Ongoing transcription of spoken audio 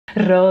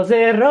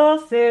Rose,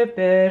 rose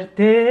per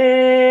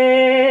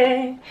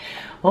te,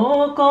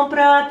 ho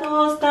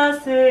comprato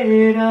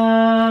stasera.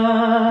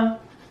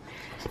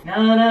 Na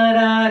na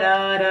na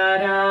na na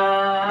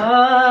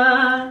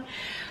na.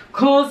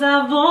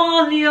 Cosa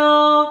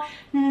voglio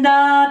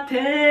da te?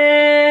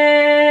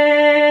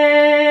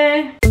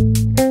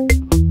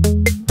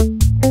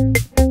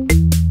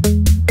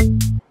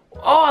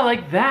 Oh, I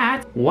like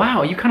that.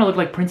 Wow, you kind of look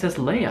like Princess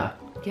Leia.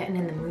 Getting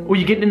in the mood. Oh,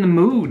 you're getting in the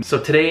mood. So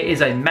today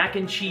is a mac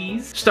and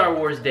cheese Star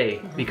Wars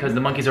day because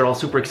the monkeys are all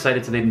super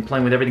excited, so they've been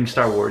playing with everything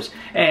Star Wars.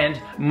 And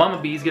Mama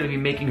B is gonna be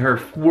making her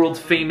world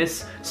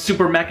famous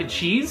super mac and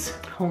cheese.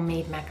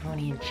 Homemade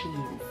macaroni and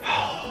cheese.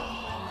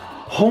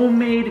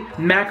 Homemade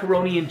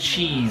macaroni and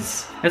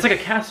cheese. It's like a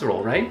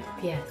casserole, right?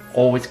 Yes.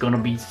 Oh, it's gonna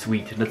be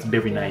sweet. That's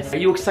very nice. Are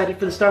you excited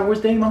for the Star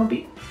Wars day, Mama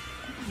B?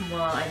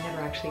 Well, I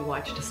never actually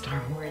watched a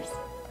Star Wars.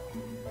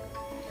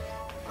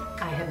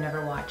 I have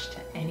never watched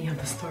any of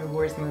the Star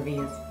Wars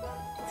movies,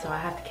 so I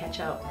have to catch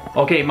up.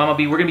 Okay, Mama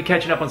B, we're gonna be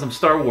catching up on some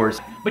Star Wars.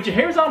 But your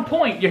hair's on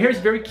point. Your hair's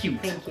very cute.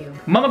 Thank you.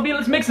 Mama B,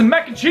 let's make some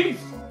mac and cheese.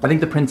 I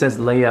think the Princess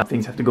Leia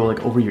things have to go like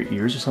over your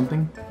ears or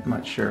something. I'm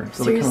not sure.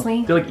 So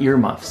Seriously? They're like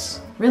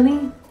earmuffs.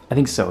 Really? I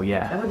think so,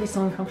 yeah. That would be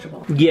so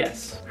uncomfortable.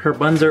 Yes, her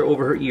buns are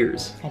over her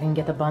ears. I didn't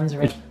get the buns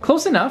right.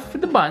 Close enough with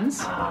the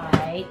buns.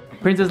 Alright.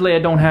 Princess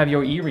Leia don't have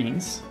your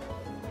earrings,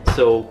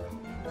 so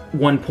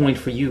 1 point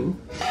for you.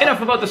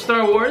 Enough about the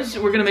Star Wars.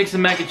 We're gonna make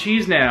some mac and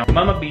cheese now.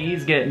 Mama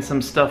B's getting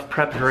some stuff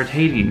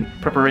preparing.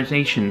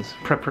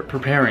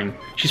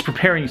 She's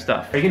preparing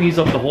stuff. Are you gonna use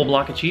up the whole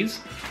block of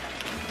cheese?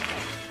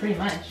 Pretty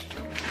much.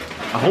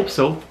 I hope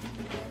so.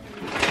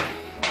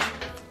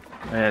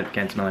 I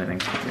can't smell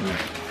anything.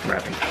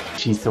 Wrapping.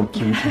 She's so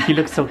cute. She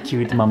looks so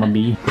cute, Mama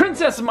B.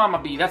 Princess Mama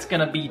B. That's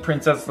gonna be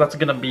Princess. That's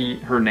gonna be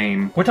her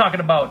name. We're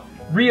talking about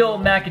real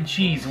mac and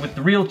cheese with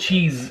the real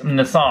cheese in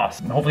the sauce.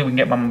 Hopefully we can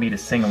get Mama B to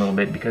sing a little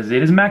bit because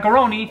it is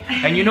macaroni,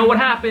 and you know what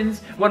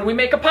happens when we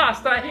make a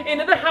pasta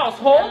into the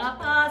household. La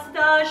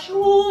pasta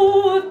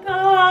asciutta,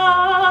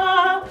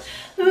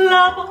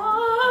 la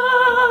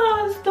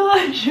pasta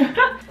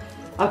asciutta.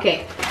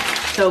 Okay,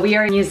 so we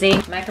are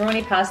using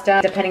macaroni pasta,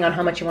 depending on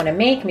how much you want to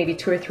make, maybe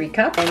 2 or 3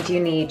 cups. And you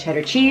need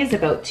cheddar cheese,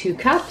 about 2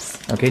 cups.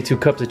 Okay, 2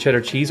 cups of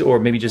cheddar cheese, or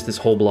maybe just this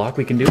whole block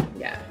we can do.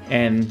 Yeah.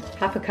 And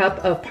half a cup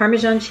of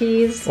Parmesan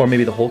cheese. Or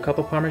maybe the whole cup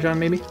of Parmesan,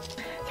 maybe?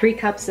 3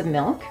 cups of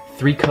milk.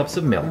 3 cups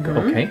of milk,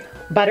 okay.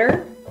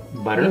 Butter.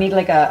 Butter. You need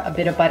like a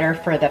bit of butter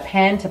for the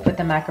pan to put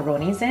the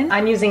macaronis in.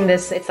 I'm using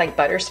this, it's like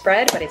butter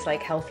spread, but it's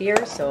like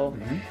healthier. So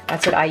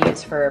that's what I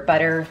use for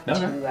butter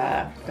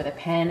for the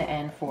pan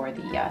and for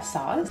the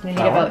sauce. You need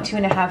about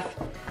 2.5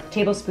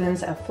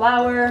 tablespoons of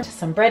flour,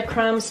 some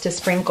breadcrumbs to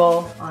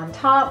sprinkle on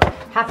top,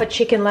 half a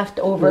chicken left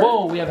over.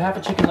 Whoa, we have half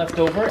a chicken left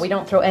over. We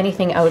don't throw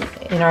anything out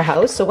in our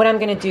house. So what I'm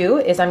gonna do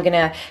is I'm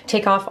gonna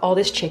take off all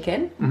this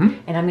chicken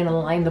and I'm gonna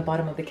line the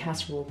bottom of the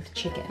casserole with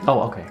chicken.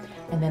 Oh, okay.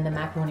 And then the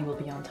macaroni will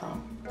be on top.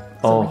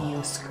 So when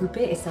you scoop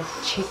it, it's like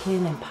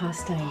chicken and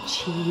pasta and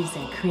cheese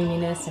and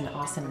creaminess and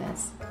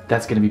awesomeness.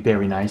 That's gonna be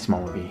very nice,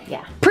 Mama B.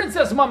 Yeah.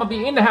 Princess Mama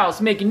B in the house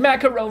making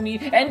macaroni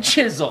and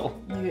chisel.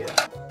 Yeah.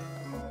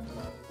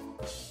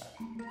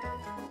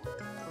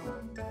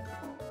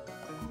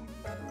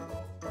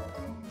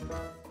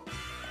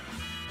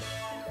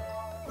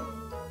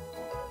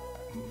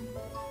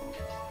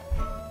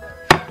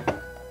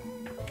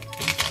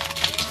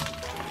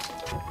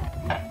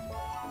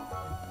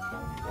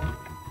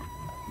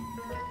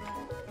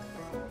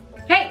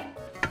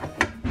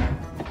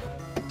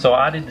 So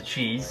I did the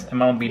cheese, and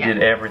Mama B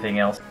did everything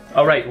else.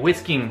 All right,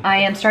 whisking. I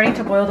am starting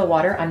to boil the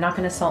water. I'm not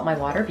gonna salt my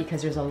water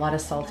because there's a lot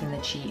of salt in the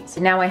cheese.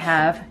 Now I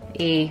have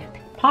a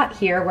pot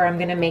here where I'm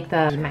gonna make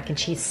the mac and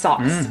cheese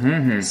sauce.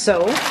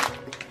 So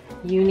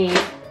you need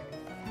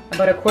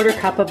about a 1/4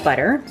 cup of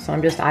butter. So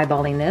I'm just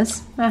eyeballing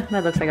this. That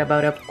looks like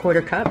about a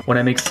 1/4 cup. When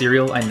I make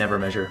cereal, I never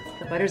measure.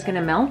 The butter's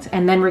gonna melt,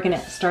 and then we're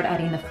gonna start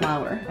adding the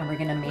flour, and we're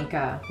gonna make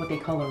what they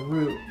call a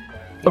roux.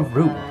 A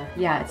roux?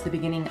 Yeah, it's the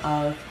beginning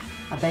of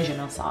a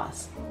bechamel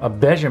sauce. A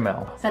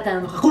bechamel. C'est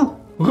un roux.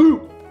 Roux.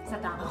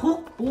 C'est un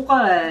roux pour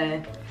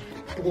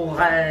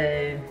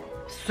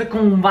ce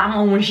qu'on va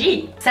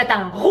manger. C'est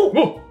un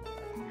roux.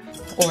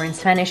 Or in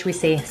Spanish we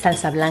say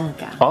salsa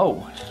blanca.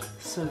 Oh.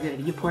 So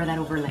good. You pour that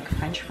over like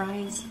French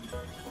fries.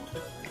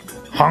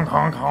 Honk,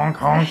 honk, honk,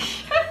 honk.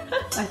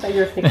 I thought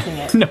you were fixing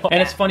it. No.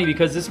 And it's funny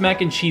because this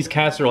mac and cheese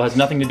casserole has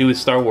nothing to do with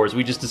Star Wars.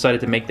 We just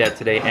decided to make that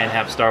today and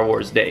have Star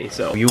Wars Day.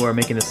 So you are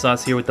making the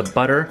sauce here with the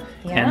butter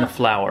and the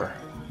flour.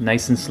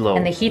 Nice and slow.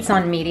 And the heat's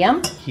on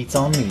medium. Heat's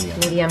on medium.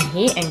 Medium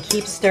heat, and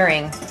keep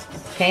stirring.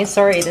 Okay,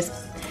 sorry, this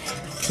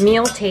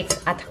meal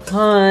takes a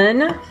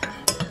ton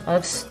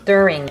of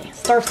stirring.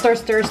 Stir, stir,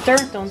 stir, stir.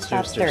 Don't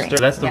stop stirring. Stir.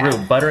 That's the roux,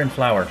 butter and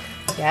flour.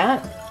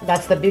 Yeah,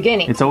 that's the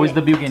beginning. It's always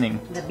the beginning.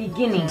 The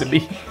beginning.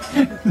 The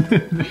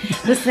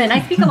Listen,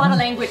 I speak a lot of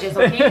languages,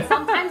 okay?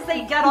 Sometimes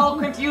they get all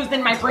confused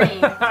in my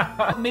brain.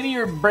 Maybe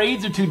your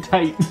braids are too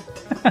tight.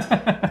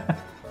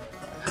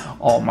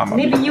 Oh, Mama.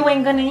 Maybe you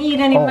ain't gonna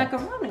eat any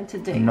macaroni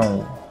today.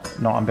 No,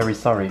 I'm very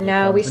sorry.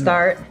 Now we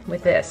start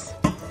with this.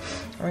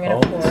 We're gonna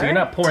pour. So you're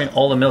not pouring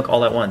all the milk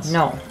all at once?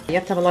 No, you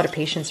have to have a lot of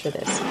patience for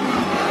this.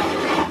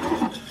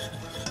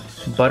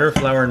 Butter,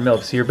 flour, and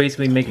milk. So you're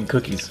basically making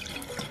cookies.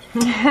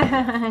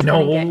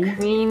 No. Get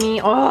creamy.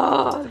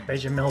 Oh,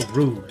 Bechamel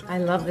rouge. I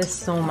love this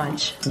so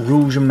much.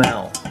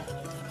 Rougemel.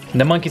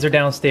 The monkeys are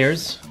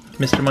downstairs.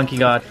 Mr. Monkey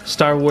got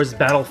Star Wars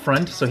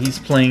Battlefront, so he's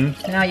playing.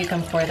 Now you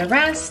can pour the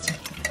rest.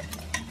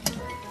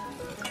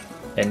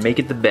 And make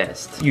it the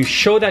best. You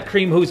show that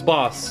cream who's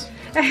boss.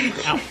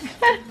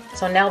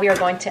 So now we are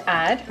going to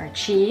add our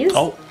cheese.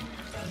 Oh,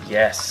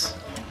 yes.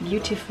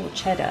 Beautiful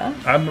cheddar.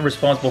 I'm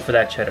responsible for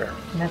that cheddar.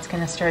 And that's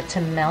gonna start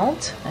to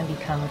melt and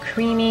become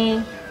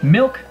creamy.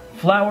 Milk,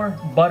 flour,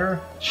 butter,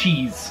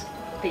 cheese.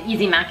 The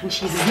easy mac and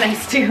cheese is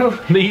nice too.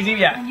 The easy,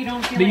 yeah. You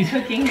don't feel like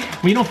cooking.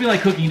 When you don't feel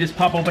like cooking, you just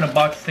pop open a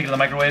box, stick it in the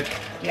microwave.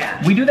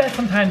 Yeah. We do that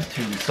sometimes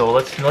too, so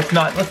let's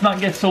not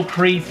get so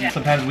crazy. Yeah.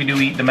 Sometimes we do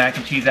eat the mac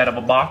and cheese out of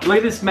a box. Look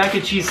at this mac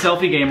and cheese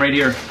selfie game right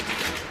here.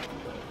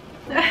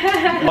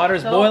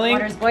 Water's boiling.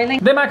 Water's boiling.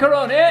 The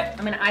macaroni.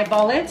 I'm gonna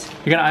eyeball it.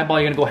 You're gonna eyeball.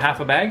 You're gonna go half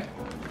a bag.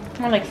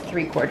 More like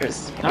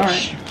 3/4. All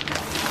right.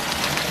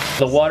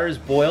 The water's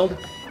boiled,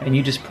 and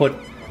you just put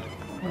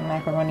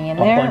macaroni in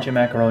a there. bunch of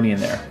macaroni in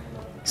there.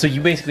 So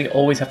you basically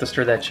always have to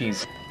stir that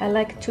cheese. I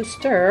like to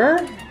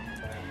stir,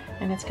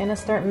 and it's gonna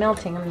start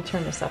melting. I'm gonna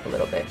turn this up a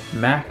little bit.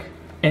 Mac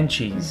and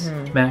cheese.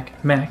 Mac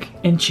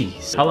and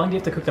cheese. How long do you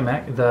have to cook the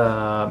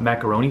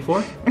macaroni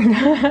for?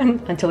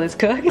 Until it's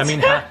cooked. I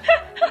mean,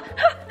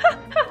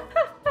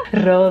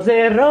 Rose,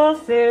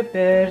 rose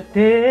per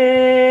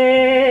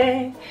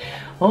te,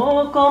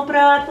 ho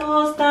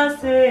comprato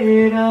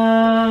stasera.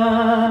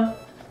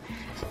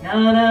 Na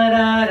na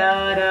ra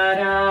ra ra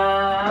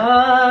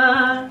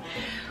ra.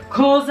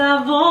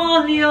 Cosa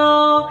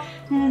voglio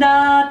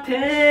da te?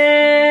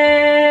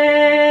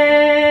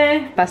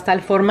 Pasta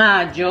al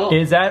formaggio.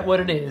 Is that what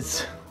it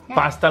is?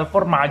 Pasta al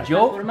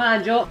formaggio.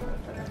 Formaggio.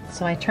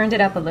 So I turned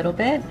it up a little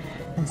bit,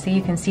 and see,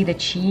 you can see the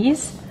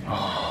cheese.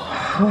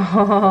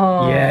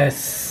 Oh.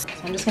 Yes. So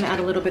I'm just gonna add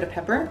a little bit of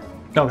pepper.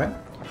 Okay.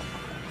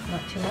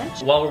 Not too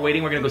much. While we're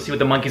waiting, we're gonna go see what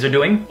the monkeys are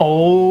doing.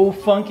 Oh,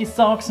 Funky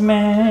Socks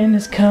Man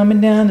is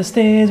coming down the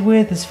stairs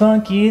with his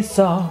funky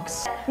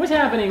socks. What's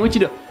happening? What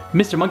you do?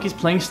 Mr. Monkey's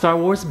playing Star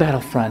Wars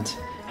Battlefront.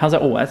 How's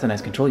that? Oh, that's a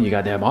nice controller you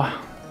got there, boy.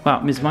 Wow,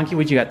 Miss Monkey,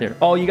 what you got there?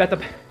 Oh, you got the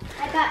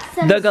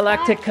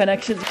Galactic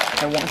Connections.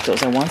 I want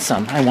those. I want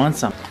some. I want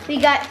some. We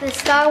got the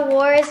Star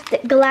Wars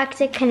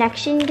Galactic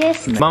Connection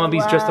disc. Mama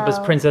B's dressed up as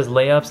Princess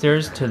Leia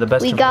upstairs to the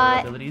best of her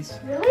abilities.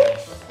 Really?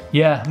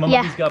 Yeah,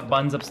 Mama B's got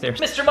buns upstairs.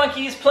 Mr.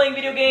 Monkey's playing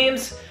video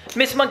games.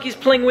 Miss Monkey's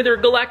playing with her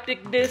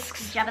galactic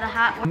discs. Jabba the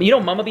Hutt. You know,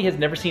 Mama B has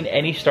never seen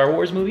any Star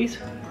Wars movies.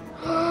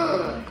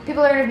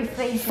 People are gonna be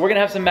facing. We're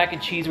gonna have some mac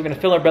and cheese, we're gonna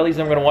fill our bellies,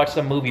 and we're gonna watch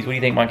some movies. What do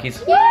you think,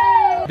 monkeys?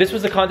 Yay! This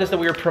was the contest that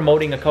we were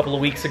promoting a couple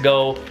of weeks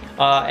ago,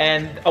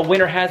 and a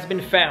winner has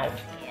been found.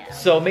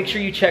 So make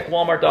sure you check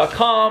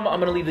walmart.com. I'm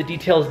gonna leave the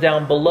details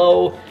down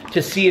below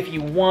to see if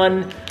you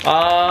won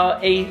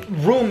a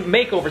room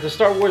makeover. It's a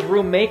Star Wars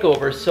room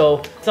makeover.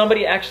 So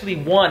somebody actually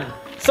won.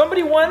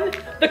 Somebody won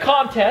the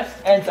contest,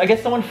 and I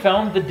guess someone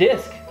found the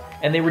disc,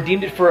 and they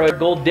redeemed it for a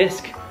gold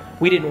disc.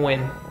 We didn't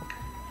win.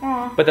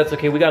 But that's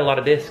okay, we got a lot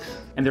of discs.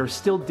 And there are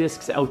still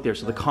discs out there,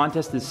 so the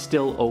contest is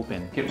still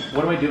open. Okay,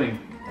 what am I doing?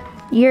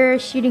 You're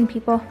shooting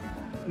people.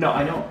 No,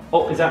 I know.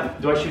 Oh, is that,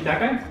 do I shoot that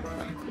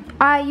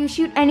guy? You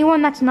shoot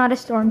anyone that's not a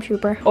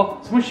stormtrooper. Oh,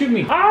 someone's shooting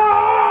me.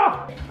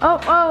 Ah!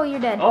 Oh, you're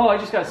dead. Oh, I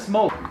just got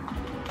smoked.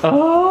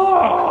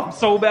 Oh, I'm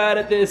so bad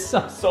at this.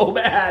 I'm so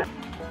bad.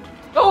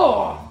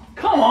 Oh,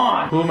 come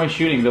on. Who am I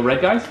shooting? The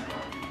red guys?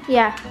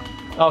 Yeah.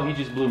 Oh, he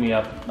just blew me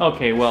up.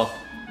 Okay, well,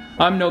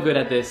 I'm no good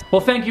at this.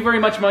 Well, thank you very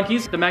much,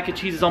 monkeys. The mac and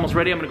cheese is almost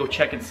ready. I'm gonna go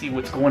check and see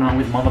what's going on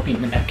with Mama B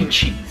and the mac and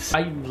cheese.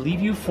 I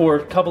leave you for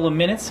a couple of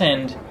minutes,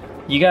 and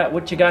you got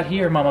what you got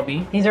here, Mama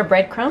B. These are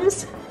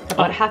breadcrumbs.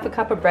 About half a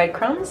cup of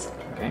breadcrumbs.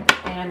 Okay.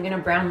 And I'm gonna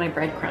brown my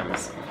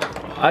breadcrumbs.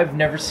 I've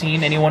never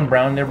seen anyone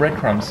brown their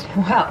breadcrumbs.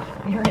 Wow,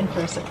 you're in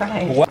for a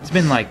surprise. What? It's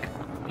been like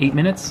 8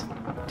 minutes,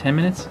 10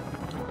 minutes.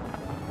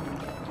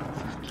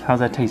 How's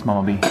that taste,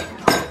 Mama B?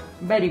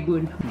 Very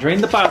good.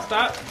 Drain the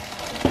pasta.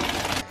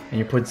 And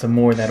you put some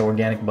more of that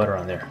organic butter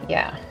on there.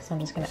 Yeah, so I'm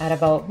just gonna add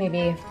about maybe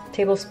a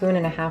tablespoon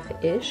and a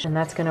half-ish, and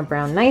that's gonna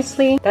brown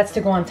nicely. That's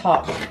to go on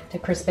top, to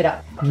crisp it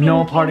up.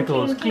 No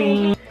particles,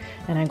 clean.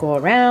 And I go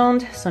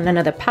around, so none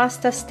of the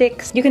pasta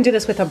sticks. You can do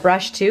this with a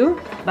brush too,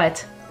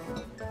 but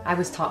I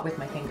was taught with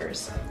my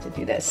fingers to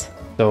do this.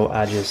 So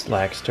I just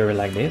like stir it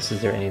like this?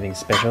 Is there anything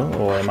special?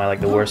 Or am I like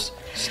the worst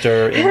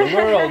stir in the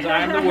world?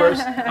 I'm the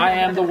worst. I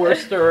am the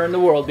worst stirrer in the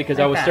world because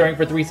I was stirring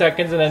for 3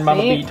 seconds and then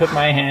Mama B took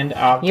my hand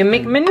off. You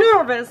make me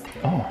nervous.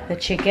 Oh. The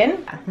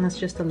chicken, and that's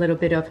just a little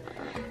bit of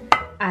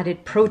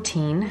added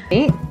protein.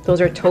 Okay,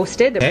 those are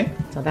toasted. Okay.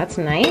 So that's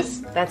nice.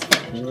 That's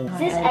finished. Is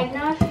this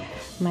eggnog?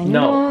 My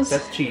No, noodles.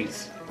 that's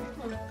cheese.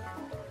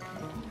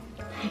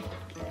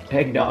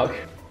 Eggnog.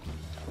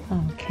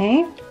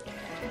 Okay.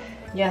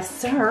 Yes,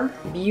 sir.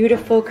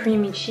 Beautiful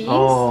creamy cheese.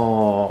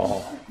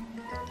 Oh.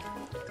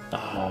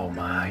 Oh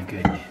my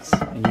goodness.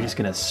 And you're just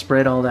gonna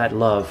spread all that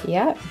love.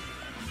 Yep.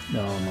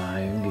 Oh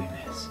my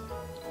goodness.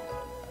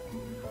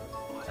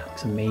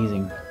 looks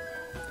amazing.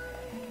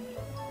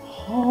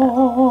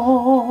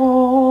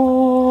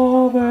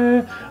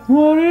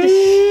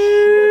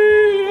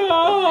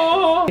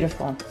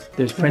 Beautiful.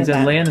 There's Princess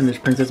Leia and there's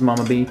Princess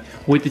Mama B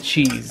with the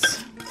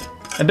cheese.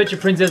 I bet you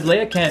Princess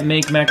Leia can't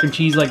make mac and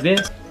cheese like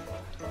this.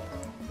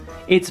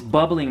 It's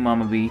bubbling,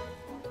 Mama B.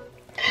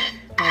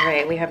 All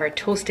right, we have our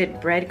toasted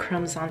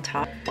breadcrumbs on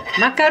top.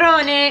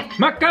 Macaroni!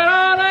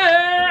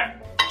 Macaroni!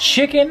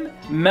 Chicken,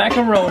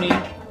 macaroni,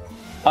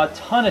 a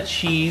ton of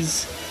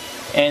cheese,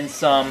 and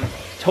some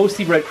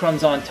toasty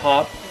breadcrumbs on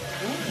top.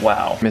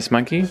 Wow. Miss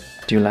Monkey,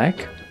 do you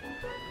like?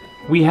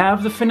 We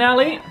have the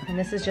finale. And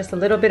this is just a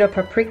little bit of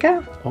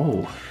paprika.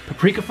 Oh,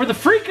 paprika for the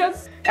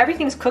freakas.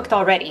 Everything's cooked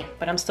already,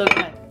 but I'm still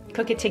gonna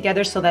cook it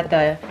together so that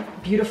the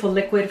beautiful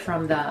liquid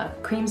from the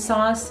cream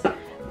sauce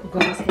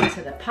goes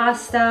into the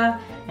pasta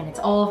and it's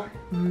all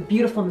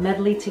beautiful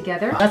medley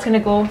together. That's gonna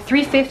go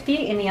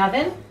 350 in the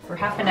oven for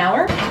half an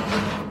hour.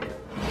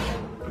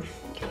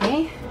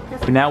 Okay.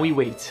 Now we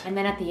wait. And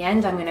then at the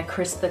end, I'm gonna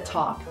crisp the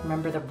top.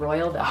 Remember the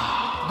broiled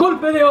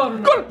Golpe de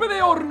horno! Golpe de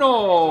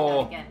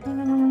horno!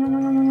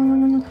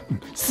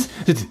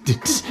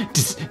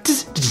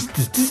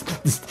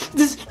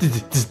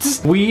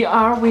 We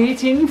are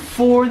waiting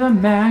for the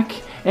mac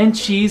and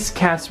cheese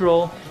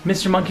casserole.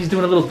 Mr. Monkey's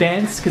doing a little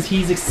dance because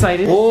he's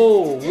excited.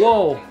 Oh,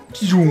 whoa.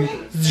 Zoom,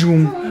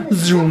 zoom,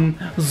 zoom,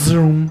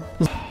 zoom.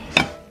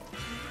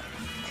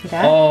 See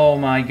that? Oh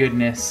my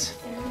goodness.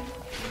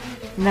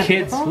 Isn't that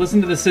Kids, beautiful?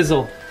 listen to the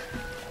sizzle.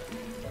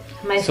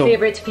 My So-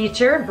 favorite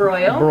feature,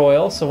 broil.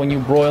 Broil, so when you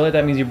broil it,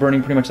 that means you're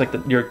burning pretty much like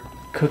you're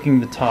cooking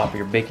the top,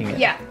 you're baking it.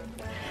 Yeah.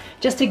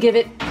 Just to give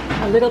it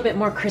a little bit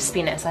more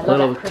crispiness. I love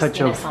little that touch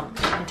of-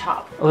 crispiness on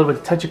top. A little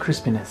bit, touch of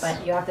crispiness.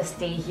 But you have to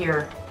stay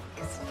here.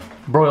 'Cause-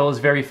 Broil is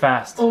very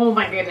fast. oh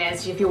my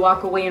goodness, if you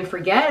walk away and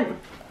forget,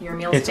 your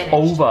meal's It's finished.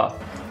 over.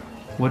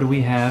 What do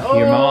we have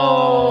here?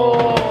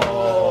 Oh.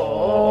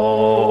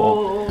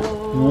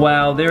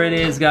 Wow, there it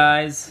is,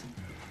 guys.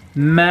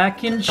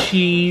 Mac and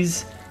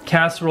cheese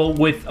casserole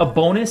with a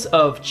bonus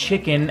of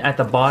chicken at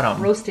the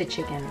bottom. Roasted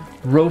chicken.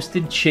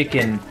 Roasted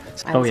chicken.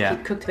 I Oh just yeah.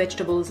 keep cooked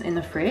vegetables in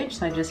the fridge,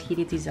 so I just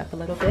heated these up a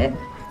little bit.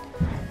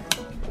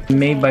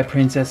 Made by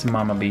Princess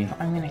Mama B.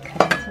 I'm gonna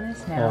cut into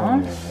this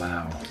now.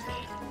 wow.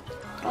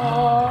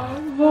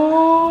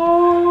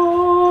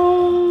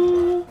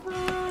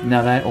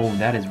 Now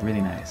that is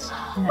really nice.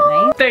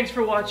 Nice. Thanks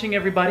for watching,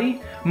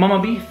 everybody. Mama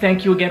B,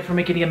 thank you again for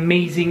making the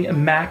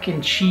amazing mac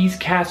and cheese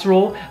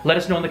casserole. Let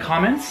us know in the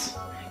comments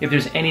if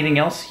there's anything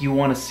else you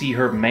want to see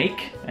her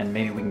make, and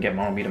maybe we can get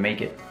Mama B to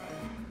make it.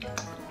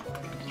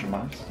 Your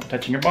buns. I'm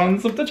touching your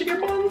buns. I'm touching your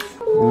buns.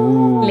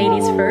 Ooh.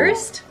 Ladies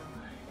first.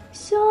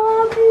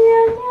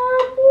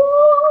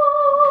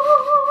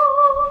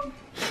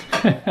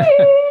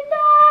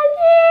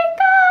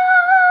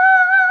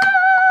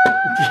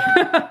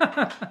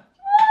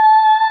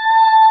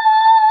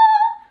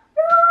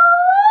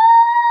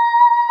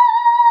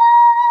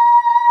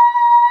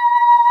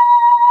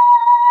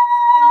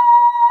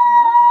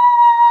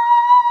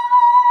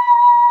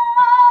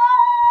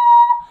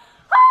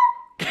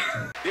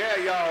 Yeah,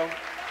 y'all.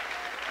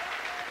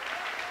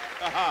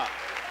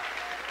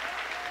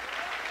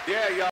 Yeah, y'all.